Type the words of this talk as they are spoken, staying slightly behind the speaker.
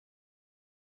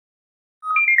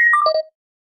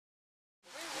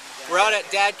We're out at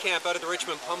DadCAMP out at the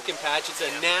Richmond Pumpkin Patch. It's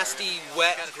a nasty,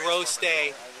 wet, gross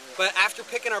day. But after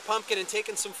picking our pumpkin and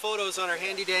taking some photos on our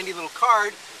handy-dandy little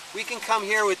card, we can come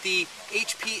here with the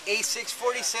HP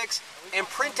A646 and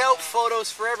print out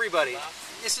photos for everybody.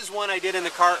 This is one I did in the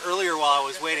car earlier while I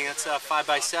was waiting. That's a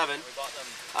 5x7.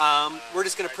 We're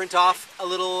just going to print off a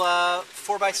little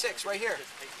 4x6 right here.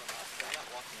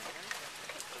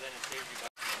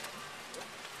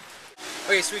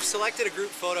 Okay, so we've selected a group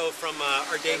photo from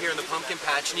our day here in the pumpkin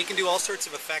patch, and you can do all sorts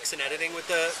of effects and editing with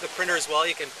the printer as well.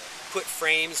 You can put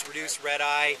frames, reduce red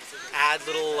eye, add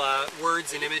little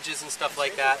words and images and stuff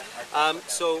like that.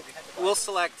 So we'll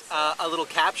select a little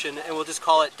caption and we'll just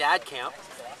call it DadCAMP,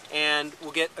 and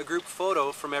we'll get a group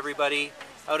photo from everybody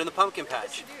out in the pumpkin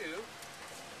patch. Use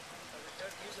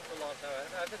it for a long time.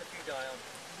 I've had a few die on.